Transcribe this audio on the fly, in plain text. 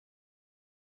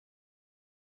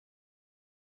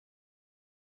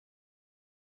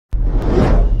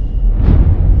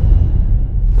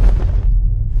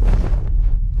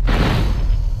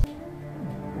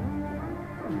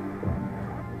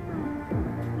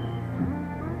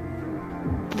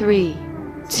3,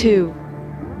 2,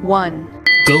 1.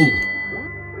 Go!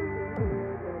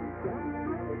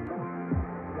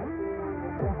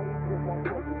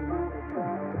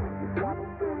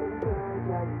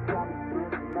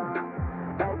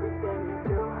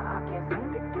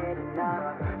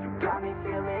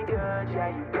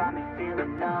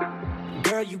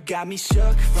 Girl, you got me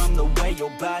shook from the way your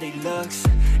body looks.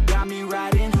 Got me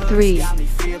riding hooks, 3, got me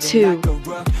feeling 2, like a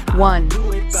rook. 1.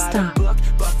 Do it by Stop. the book,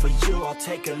 but for you I'll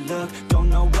take a look. Don't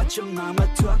know what your mama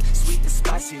took, sweet and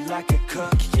spicy like a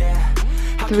cook, yeah.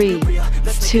 I'll keep 3, it real,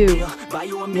 let's make 2, a deal. Buy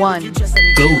you a meal 1. if you just let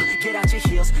me Go. feel. Get out your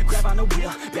heels, grab on the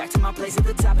wheel. Back to my place at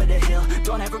the top of the hill.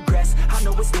 Don't have regrets, I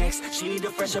know what's next. She need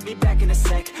a fresh, I'll be back in a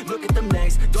sec. Look at them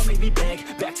legs, don't make me beg.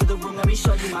 Back to the room, let me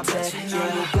show you my bed.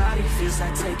 Yeah, your body feels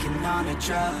like taking on a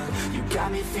drug. You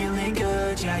got me feeling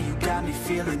good, yeah, you got me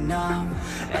feeling numb.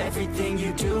 Everything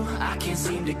you do, I can't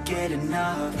seem to get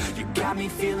enough. You got me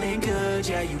feeling good,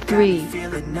 yeah, you got 3, me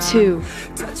feeling numb. 2,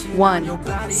 Touching 1. on your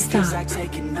body Stop. feels like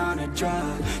taking on a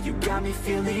drug. You got me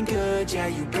feeling good, yeah,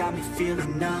 you got me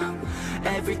feeling numb.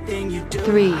 Everything you do,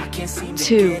 3, I can't seem to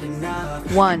 2, get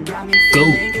enough. 1. You got me Go.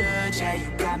 feeling good, yeah,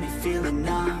 you got me feeling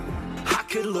numb. I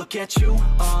could look at you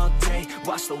all day,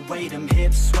 watch the way them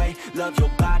hips sway. Love your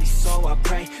body, so I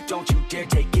pray, don't you dare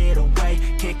take it away.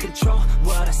 Can't control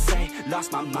what I say,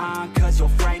 lost my mind cause your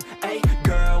frame. Hey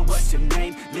girl, what's your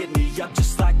name? Lit me up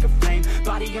just like a flame.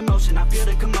 Body in motion, I feel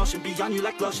the commotion, beyond you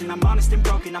like lotion. I'm honest and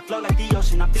broken, I flow like the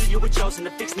ocean. I feel you were chosen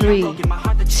to fix me, 3, I'm broken. My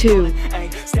heart that 2, you're stolen. Ay,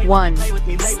 stay 1. with me, play with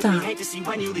me, lay with Stop. me. Hate to see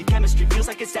when you leave, chemistry feels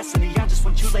like it's destiny. I just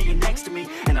want you laying next to me,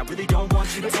 and I really don't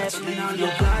want you to ever leave. On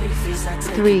your body feels like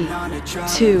 3,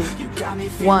 2,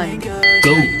 1.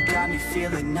 Go. You got me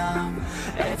feeling numb.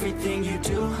 Everything you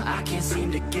do, I can't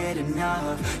seem to get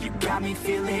enough. You got me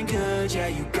feeling good, yeah,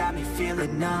 you got me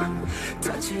feeling numb.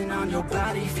 Touching on your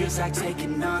body feels like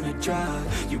taking on a drug.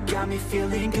 You got me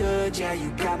feeling good, yeah, you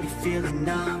got me feeling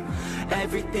numb.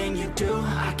 Everything you do,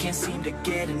 I can't seem to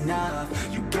get enough.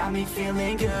 You got me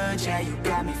feeling good, yeah, you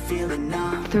got me feeling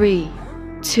numb. 3,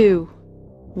 2,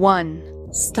 1.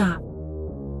 Stop.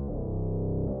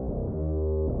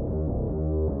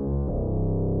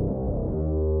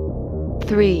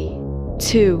 Three,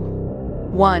 2,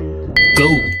 1. Go!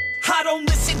 I don't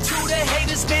listen to the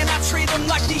haters, man, I treat them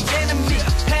like the enemy.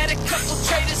 Had a couple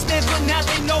traitors, man, but now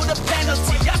they know the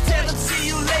penalty. I tell them, see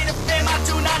you later, fam, I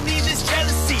do not need this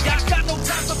jealousy. I got no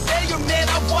time for failure, man,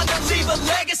 I wanna leave a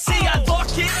legacy. I lock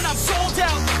in, I'm sold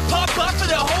out, pop up for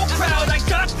the whole crowd. I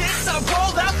got this, I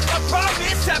roll out, I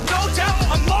promise, have no doubt.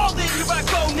 I'm all in, here I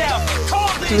go now, call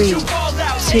in, 3, you all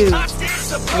out. 2, Hostage,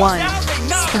 surprise 1. now, they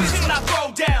novice when I throw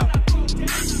down.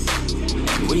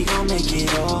 We gon' make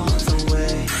it all the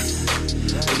way.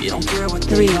 We don't care what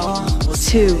 3, they all will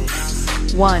 2,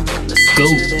 1. Listen Go.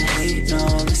 to the hate, no,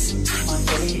 listen to my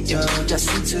fate, yo.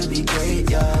 Destined to be great,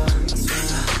 yo.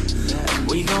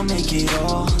 We gon' make it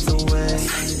all the way.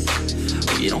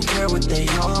 We don't care what they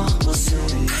all will say.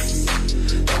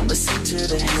 Don't listen to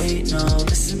the hate, no,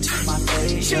 listen to my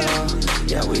fate, yo.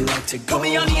 Yeah, we like to go. Put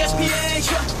me on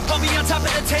ESPN, yeah. Put me on top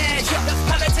of the tent,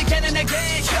 yeah. Pilot again and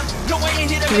again, yeah. No way in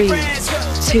here to 3, make friends,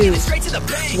 yeah. 2, Taking it straight to the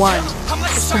bank, 1. yeah. I'm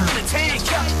like a shark in a tank,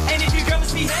 yeah. And if you girl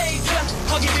misbehave,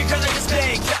 yeah, I'll give you girl like a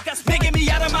spank, yeah. That's making me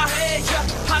out of my head,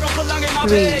 yeah. I don't belong in my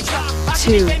 3, bed, yeah. I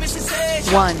should 2, be famous instead,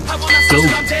 yeah. 1. I wanna Go.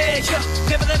 see I'm dead, yeah.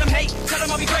 Never let them hate, tell them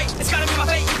I'll be great. It's gotta be my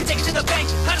fate, you can take it to the bank.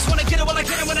 I just wanna get it while I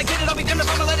can, and when I get it, I'll be damned if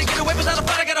I'ma let it get away without a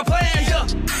fight. I got a plan, yeah.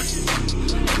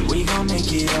 We gon' make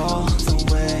it all the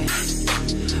way.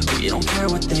 We don't care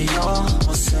what they all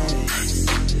will say.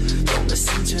 Don't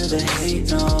listen to the hate,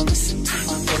 no, listen to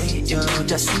my fate, yo.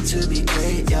 Destined to be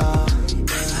great, yo.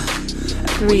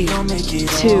 3,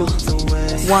 2,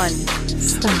 1.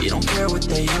 Stop. We don't care what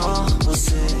they all will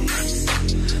say.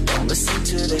 Don't listen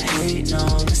to the hate, no,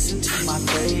 listen to my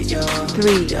fate, yo.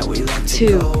 3, Yeah, we like to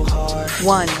 2, go hard.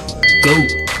 1. Go!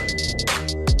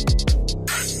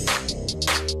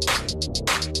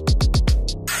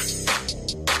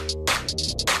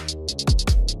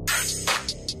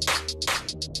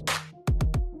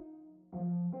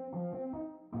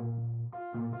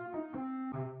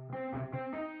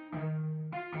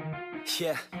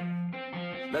 Yeah,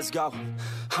 let's go.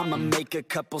 I'ma make a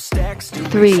couple stacks, do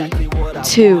 3, exactly what I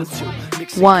 2, want to.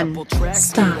 Mix a 1. couple tracks,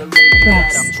 Stop. feel the lady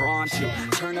Press. that I'm drawn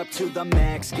to. Turn up to the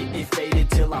max, get me faded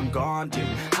till I'm gone, dude.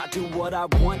 I do what I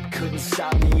want, couldn't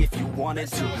stop me if you wanted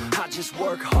to. I just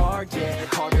work hard, yeah,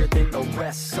 harder than the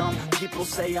rest. Some people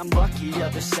say I'm lucky,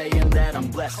 others saying that I'm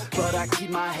blessed. But I keep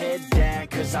my head down,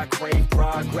 cause I crave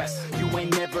progress. You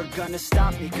ain't never gonna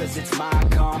stop me, cause it's my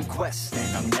conquest.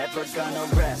 And I'm never gonna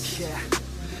rest, yeah.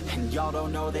 And y'all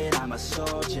don't know that I'm a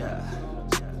soldier.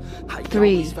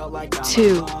 3,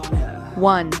 2,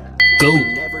 1. Go.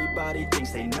 Everybody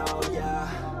thinks they know ya,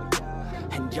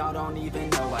 and y'all don't even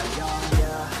know I own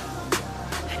ya.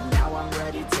 And now I'm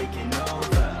ready taking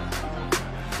over,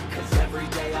 cause every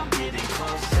day I'm getting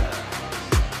closer.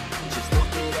 Just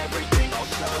look at everything I'll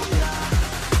show ya.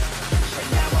 And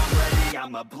now I'm ready,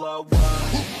 I'ma blow up.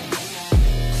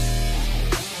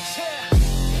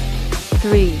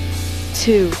 3,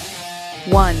 2,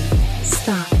 1.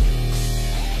 Stop.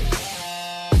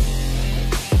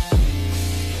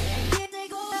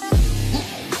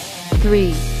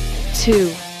 Three, 2,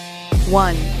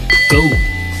 1. Go.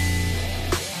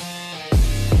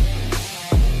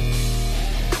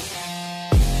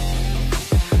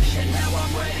 And now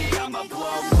I'm ready, I'ma blow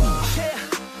up. Yeah,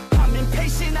 I'm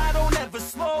impatient, I don't ever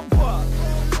slow up.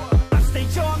 I stay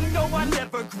young, no, I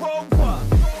never grow up.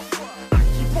 I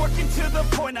keep working to the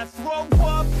point I throw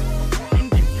up.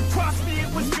 And if you cross me,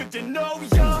 it was good to know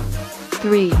ya.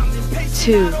 3,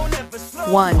 2,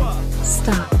 1.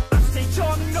 Stop.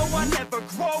 Young, no, I never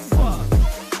grow up.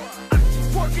 I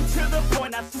keep working to the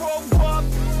point I throw up.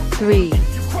 3,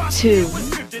 2,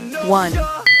 1.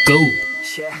 Go.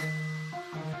 Yeah.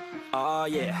 Oh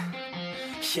yeah.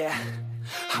 Yeah.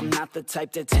 I'm not the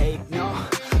type to take no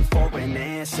for an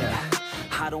answer.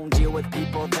 I don't deal with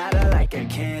people that are like a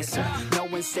cancer. No,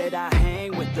 instead I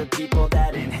hang with the people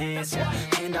that enhance ya.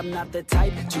 And I'm not the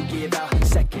type to give out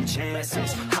second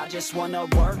chances. I just wanna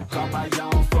work on my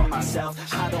own for myself.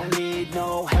 I don't need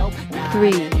no help, not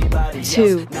 3, anybody 2,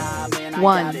 else. Nah, man, I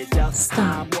 1. got it dealt. Stop.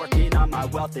 I'm working on my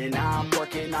wealth and I'm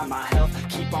working on my health.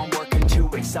 Keep on working to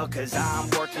excel, cause I'm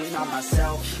working on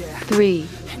myself. Yeah. 3,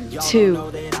 And y'all 2, know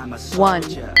that I'm a 1.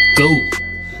 soldier. Go.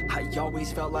 I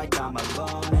always felt like I'm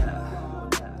alone,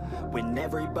 when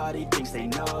everybody thinks they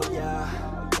know ya,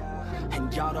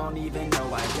 and y'all don't even know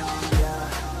I own ya.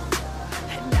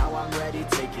 And now I'm ready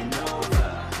taking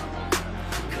over,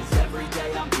 cause every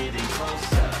day I'm getting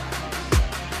closer.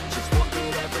 Just look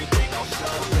at everything I'll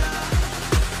show ya.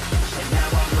 And now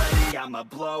I'm ready, I'ma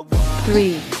blow up.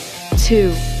 3,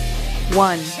 2,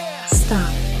 1.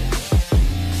 Stop.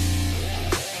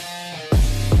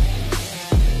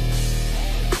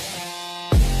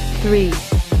 Three,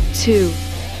 2,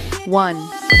 1.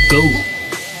 Go.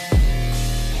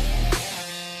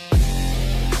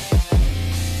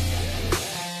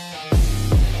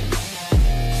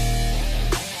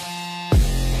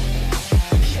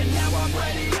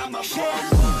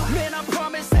 Man, I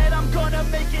promise that I'm gonna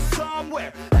make it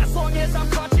somewhere. As long as I'm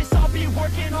conscious, I'll be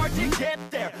working hard to get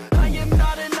there. I am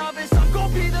not a novice, I'm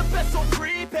gonna be the best, so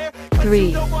prepare.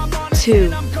 3, 2,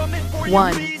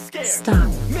 1. Stop.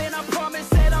 Man, I promise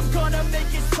that I'm gonna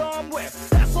make it somewhere.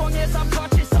 As long as I'm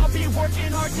conscious, I'll be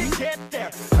working hard to get there.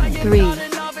 I am 3, not a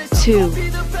novice, 2, I'm gonna be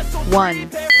the best, so 1.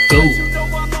 prepare. Go. You know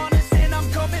I'm honest and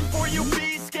I'm coming for you,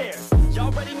 be scared. Y'all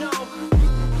already know.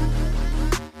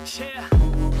 Yeah.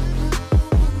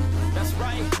 That's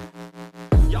right.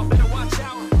 Y'all better watch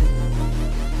out.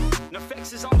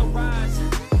 Nefex is on the rise.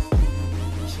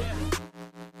 Yeah.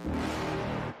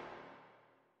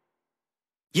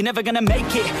 You're never gonna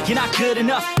make it, you're not good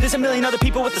enough. There's a million other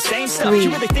people with the same stuff. 3, You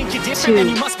really think you're different, 2, then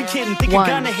you must be kidding. Think 1.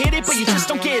 you're gonna hit it, but you just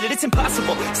don't get it. It's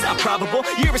impossible, it's not probable,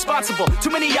 you're irresponsible. Too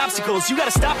many obstacles, you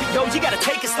gotta stop it, yo. You gotta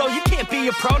take it slow, you can't be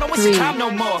a pro, no waste your 3, time no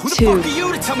more. Who the 2, fuck are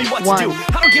you to tell me what 1. to do?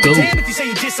 I don't give Go. a damn if you say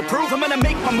you disapprove. I'm gonna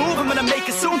make my move, I'm gonna make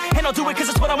it soon. And I'll do it cause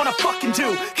it's what I wanna fucking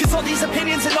do. Cause all these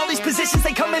opinions and all these positions,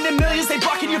 they come in millions, they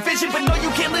blocking your vision. But no,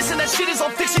 you can't listen, that shit is all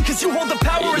fiction. Cause you hold the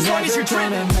power as long as you're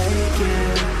dreaming.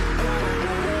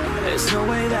 There's no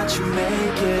way that you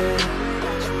make it.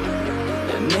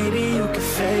 And maybe you can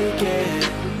fake it,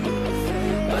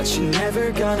 but you're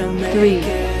never gonna make 3,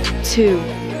 it. 2,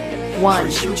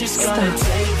 1. You just gotta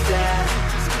take that.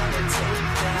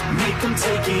 Make them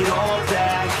take it all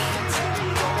back.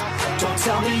 Don't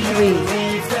tell me you 3,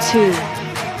 believe that. 2,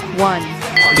 1.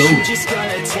 Go. You just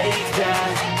gonna take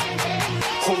that.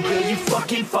 Or will you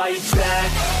fucking fight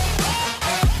back?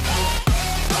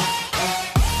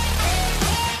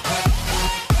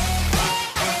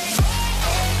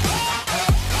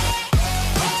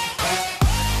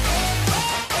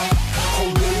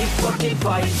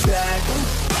 Fight back.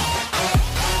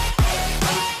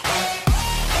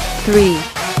 3,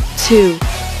 2,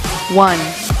 1.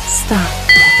 Stop.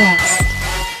 Rest.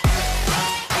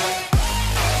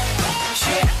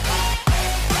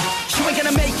 You ain't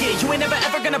gonna make it, you ain't never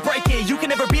ever gonna break it. You can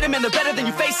never beat them and they're better than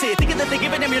you face it. Thinking that they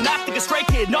give a damn, you're not, think a straight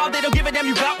kid. No, they don't give a damn,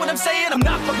 you got what I'm saying? I'm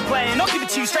not fucking playing, I'll give it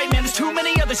to you straight, man. There's too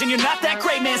many others and you're not that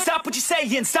great, man. Stop what you're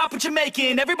saying, stop what you're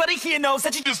making. Everybody here knows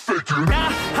that you just faking.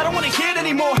 Nah, I don't wanna hear it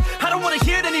anymore, I don't wanna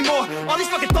hear it anymore. All these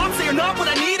fucking thoughts, they are not what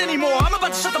I need anymore. I'm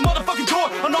about to shut the motherfucking door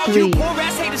on all all 3, you poor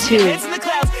ass haters with your 2, heads in the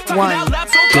clouds, talking 1. out loud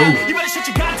so loud. You better shut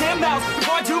your goddamn mouth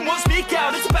before I do more speak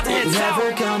out. It's about to head south.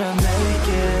 Never gonna make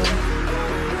it.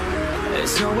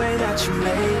 There's no way that you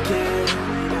make it.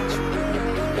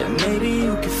 And maybe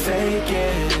you can fake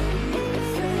it,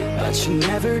 but you're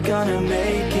never gonna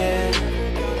make it.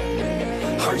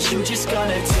 Aren't you just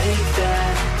gonna take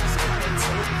that?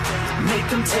 Make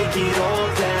them take it all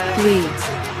back. 3,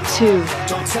 2,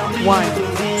 Don't tell me 1. you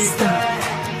believe Stop. that.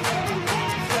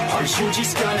 Aren't you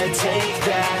just gonna take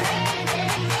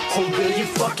that? Or will you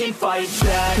fucking fight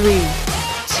back? 3,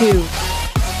 2,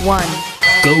 1.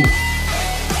 Go!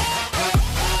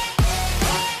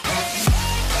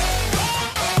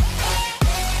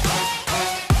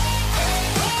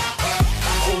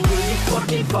 Or will you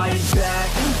fucking fight back?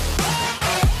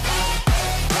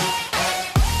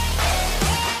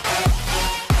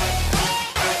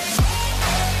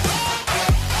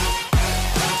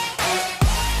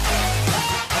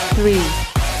 3,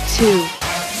 2,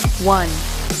 1.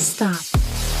 Stop.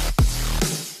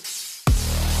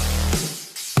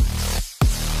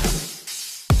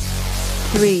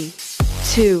 3,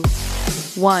 2,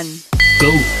 1.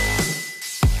 Go!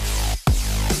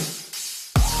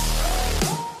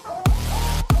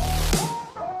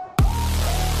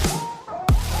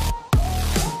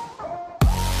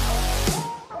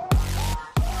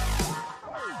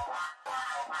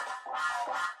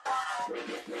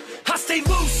 I stay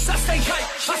loose, I stay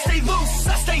hype. I stay loose,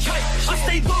 I stay hype. I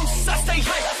stay loose, I stay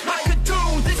hype. I could do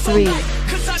this all 3, night,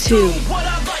 'cause I 2, do what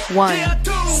I like. 1. Yeah, I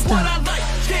do Stop. what I like.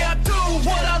 Yeah, I do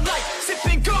what I like.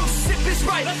 Sipping goose, sip is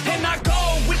right. And I go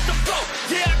with the flow.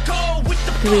 Yeah, I go with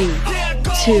the flow. 3, Yeah, I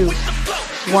go 2, with the flow.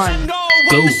 'Cause 1. I know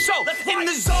Go. I'm the show. In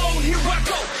the zone, here I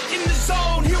go. In the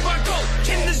zone, here I go.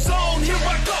 In the zone, here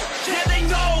I go. Yeah, they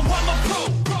know I'm a pro.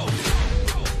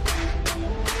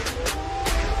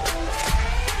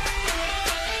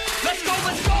 Let's go,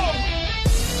 let's go.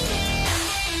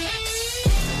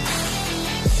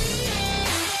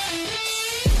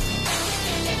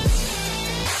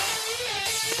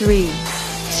 Three,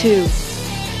 2,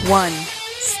 1.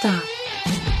 Stop.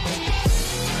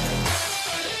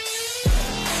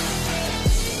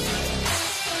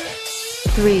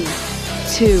 3,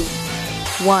 2,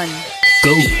 1.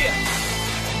 Go! Yeah.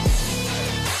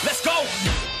 Let's go.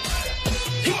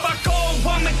 If I go,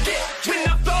 I'ma get. When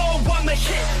I flow, I'ma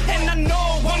hit. And I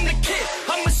know I'm the kid.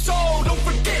 I'm a soul, don't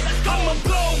forget. I'ma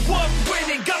blow up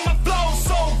winning. Got my flow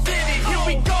so vivid. Here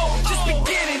we go, just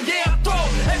beginning. Yeah, I throw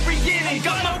every inning.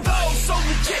 Got my flow so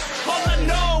legit. All I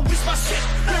know is my shit.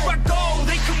 Here I go,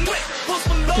 they can whip. Post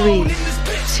Malone 3, in this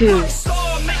bitch. 2,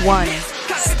 Rockstar, making 1. hits.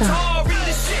 Got Stop. guitar in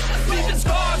this shit. Leaving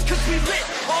scars 'cause we lit.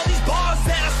 All these bars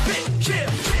that I spit. Yeah.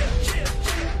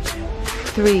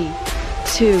 3,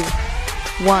 2,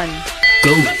 1.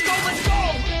 Go! Let's go, let's go.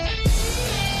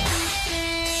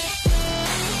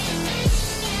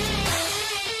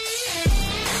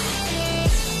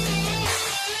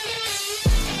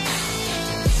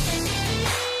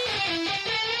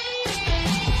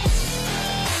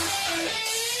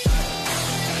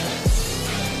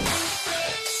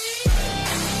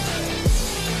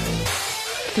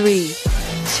 Three,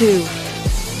 2,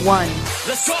 1.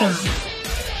 Let's go. Stop.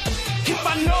 If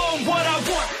I know what I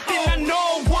want, then I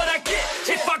know what I get.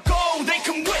 If I go, they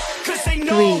can win, 'cause they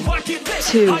know 3, I get lit.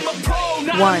 2, I'm a pro,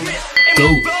 not 1. a myth. And Go.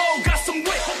 my flow got some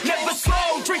wit. Never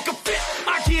slow, drink a fit.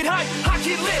 I get hype, I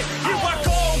get lit. Here I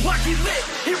go, I get lit.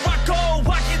 Here I go,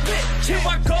 I get lit. Here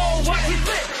I go, I get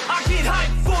lit. I get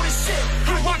hype for the shit.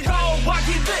 Here I go, I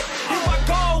get lit. Here I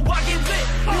go, I get lit.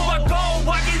 Here I go,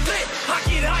 I get lit. I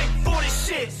get hype for the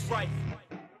shit. Right.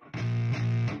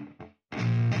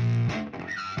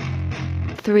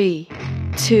 3,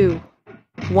 2,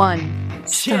 1.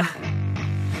 Yeah.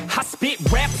 I spit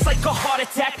raps like a heart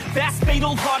attack, fast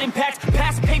fatal heart impact,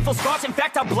 past painful scars. In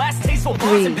fact, I blast tasteful bars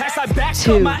 3, and pass. I back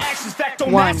 2, up my actions, fact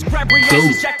don't 1. match. Grab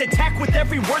reactions, jacked attack with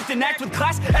every word, then act with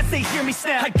class as they hear me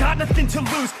snap. I got nothing to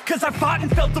lose, 'cause I fought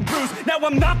and felt the bruise. Now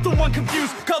I'm not the one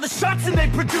confused. Call the shots and they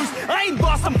produce. I ain't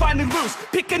lost, I'm finally loose.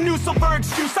 Pick a new silver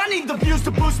excuse. I need the views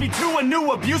to boost me to a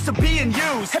new abuse of being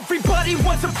used. Everybody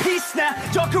wants a piece now.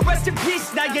 Y'all can rest in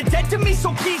peace now. You're dead to me,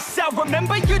 so peace out.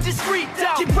 Remember, you're discreet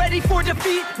now. Get ready for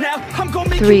defeat now. I'm gonna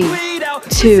make 3, you bleed out.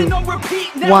 2, Listen on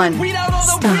repeat now. 1. And read out all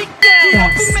the Stop. weak now. Get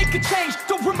up Yes. and make a change.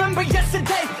 Don't remember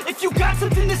yesterday. If you got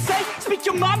something to say, speak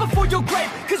your mind before your grave.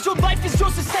 'Cause your life is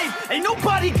yours to save. Ain't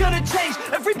nobody gonna change.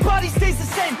 Everybody stays the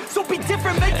same. So be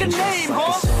different, make a And just name, like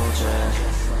a huh? soldier,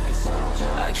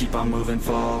 I keep on moving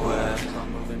forward,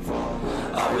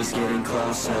 always getting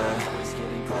closer.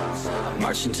 I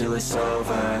march until it's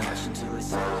over.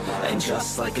 And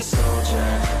just like a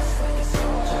soldier,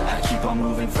 I keep keep on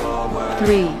moving forward.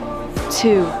 3,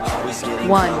 2, Always getting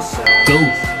 1. closer. Go.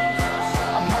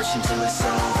 I'm marching till it's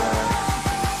over.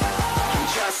 I'm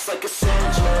just like a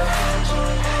soldier.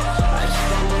 I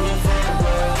keep on moving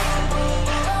forward.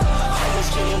 Always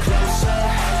getting closer.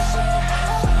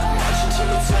 I'm marching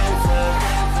till it's over.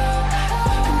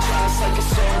 I'm just like a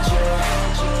soldier.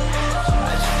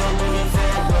 I keep on moving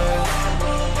forward.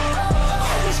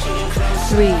 Always getting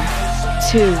closer. 3,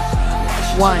 2,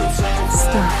 1.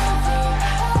 Stop.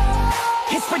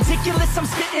 It's ridiculous, I'm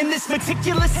spitting this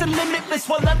meticulous and limitless,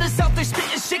 while others out there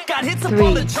spitting shit got hits up 3,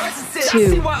 on the charts and shit. I 2,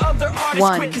 see why other artists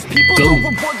 1. quit, cause people Go. don't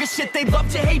reward good shit. They love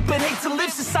to hate but hate to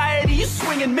live. Society, you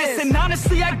swing and miss, and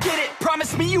honestly I get it.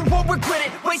 Promise me you won't regret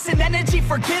it. Wasting energy,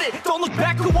 forget it. Don't look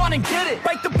back, go on and get it.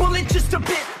 Bite the bullet just a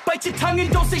bit, bite your tongue and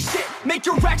don't say shit. Make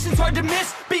your actions hard to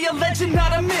miss, be a legend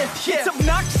not a myth. Yeah. It's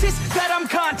obnoxious that I'm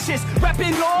conscious,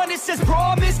 rapping honest as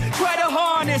promise. Try to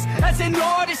harness, as an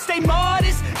artist, stay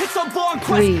modest. It's a long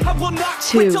quest, 3, I will not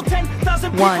 2, quit till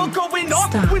 10,000 people 1. going off.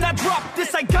 Stop. When I drop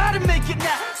this, I gotta make it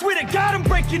now. Swear to God I'm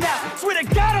breaking out. Swear to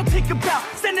God I'll take a bow.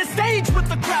 Stand the stage with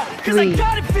the crowd, cause I 3,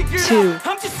 got it figured 2, out.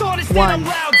 I'm just honest 1. and I'm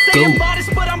loud. Say Go. I'm modest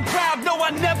but I'm proud. No,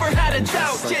 I never had a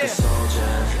doubt. Just like Yeah. a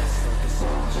soldier,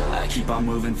 I keep on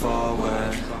moving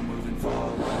forward.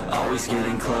 Always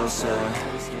getting closer.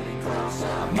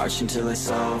 I'm marching till it's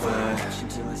over.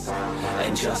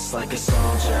 And just like a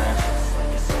soldier,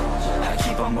 I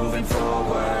keep on moving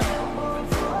forward.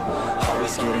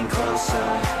 Always getting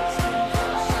closer.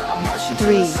 I'm marching till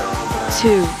 3, it's over.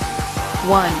 2,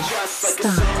 1. Just like a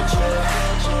Stop. soldier,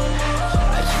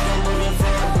 I keep on moving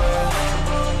forward.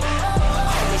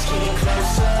 Always getting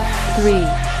closer. 3,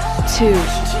 2,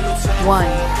 1.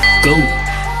 Go.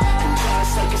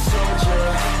 Just like a soldier,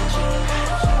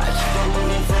 I keep on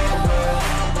moving forward.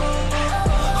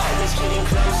 Always getting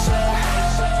closer.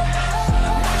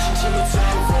 I'm marching till it's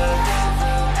over.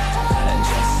 And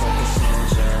just like a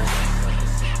soldier,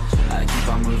 I keep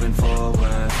on moving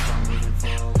forward.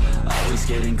 Always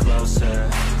getting closer.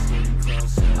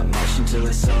 I'm marching till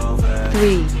it's over.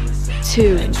 3,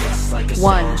 2, And just like a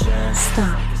 1. soldier,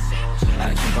 Stop.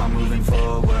 I keep on moving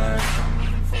forward.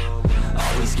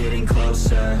 Always getting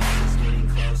closer.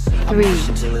 I'm 3,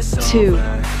 marching till it's 2,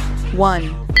 over.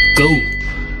 1. Go.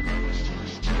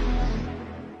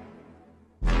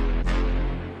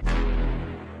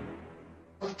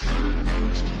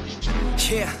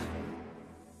 Yeah.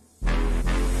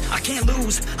 I can't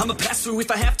lose, I'ma pass through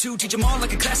if I have to. Teach them all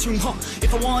like a classroom, huh?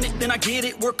 If I want it, then I get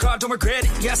it. Work hard, don't regret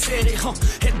it, yeah I said it, huh?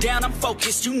 Head down, I'm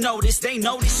focused, you notice. They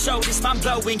notice, show this, mind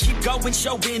blowing. Keep going,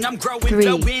 showing, I'm growing. 3,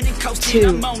 Flowing and coasting, 2,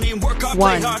 I'm moaning. Work hard,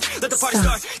 1. play hard, let the party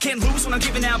Stop. start. Can't lose when I'm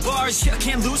giving out bars. Yeah,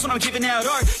 can't lose when I'm giving out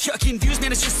art. Yeah, confused,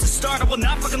 man, it's just the start. I will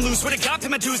not fucking lose, swear to God, pay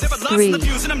my dues. Never lost 3, in the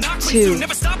views, and I'm not 2, quitting soon.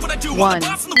 Never stop what I do, I'm 1. the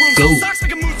boss in the room. Go. Couple socks,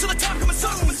 make a move to the top, coming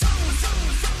soon.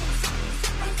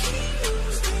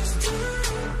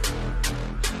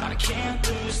 I can't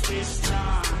lose this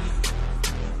time.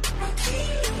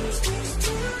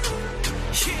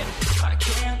 Yeah, I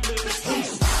can't lose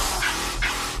this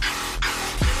time.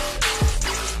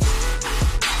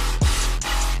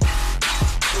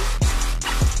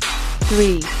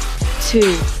 3,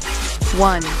 2,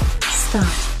 1. Stop.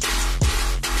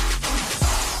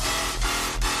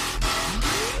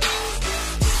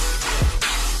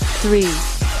 Three,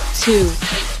 two,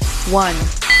 one.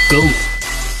 Go.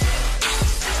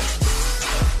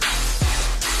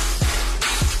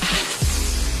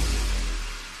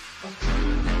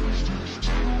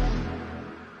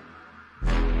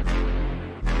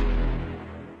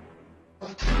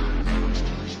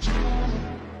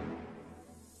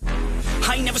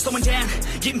 I ain't never slowing down,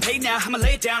 getting paid now, I'ma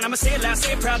lay it down, I'ma say it loud,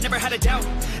 say it proud, never had a doubt.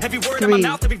 Every word in my 3,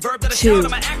 mouth, every verb that I 2, shout,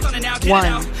 I'ma act on it now, get 1. it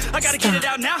out. I gotta get it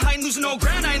Stop. out now, I ain't losing no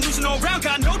ground, I ain't losing no round,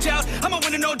 got no doubt. I'ma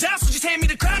win it, no doubt, so just hand me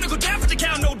the crown and go down for the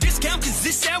count, no discount, cause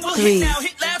this sound will 3, hit now,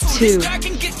 hit loud, so 2, this guy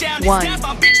can get down, 1. this down,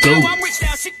 my bitch Go. now, I'm rich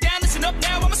now, sit down, listen up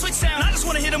now, I'ma switch sound. I just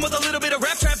wanna hit him with a little bit of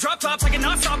rap trap, drop tops, I can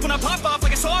not stop when I pop off,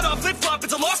 like a sawed off, flip flop,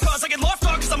 it's a lost cause, I get lost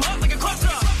dog, cause I'm hot like a clock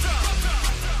drop.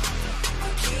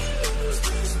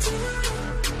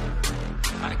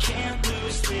 I can't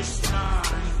lose this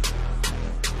time.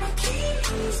 I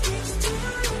can't lose this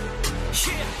time.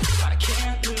 Yeah, I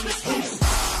can't lose this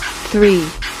time. 3,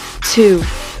 2,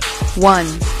 1.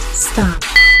 Stop.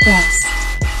 Rest.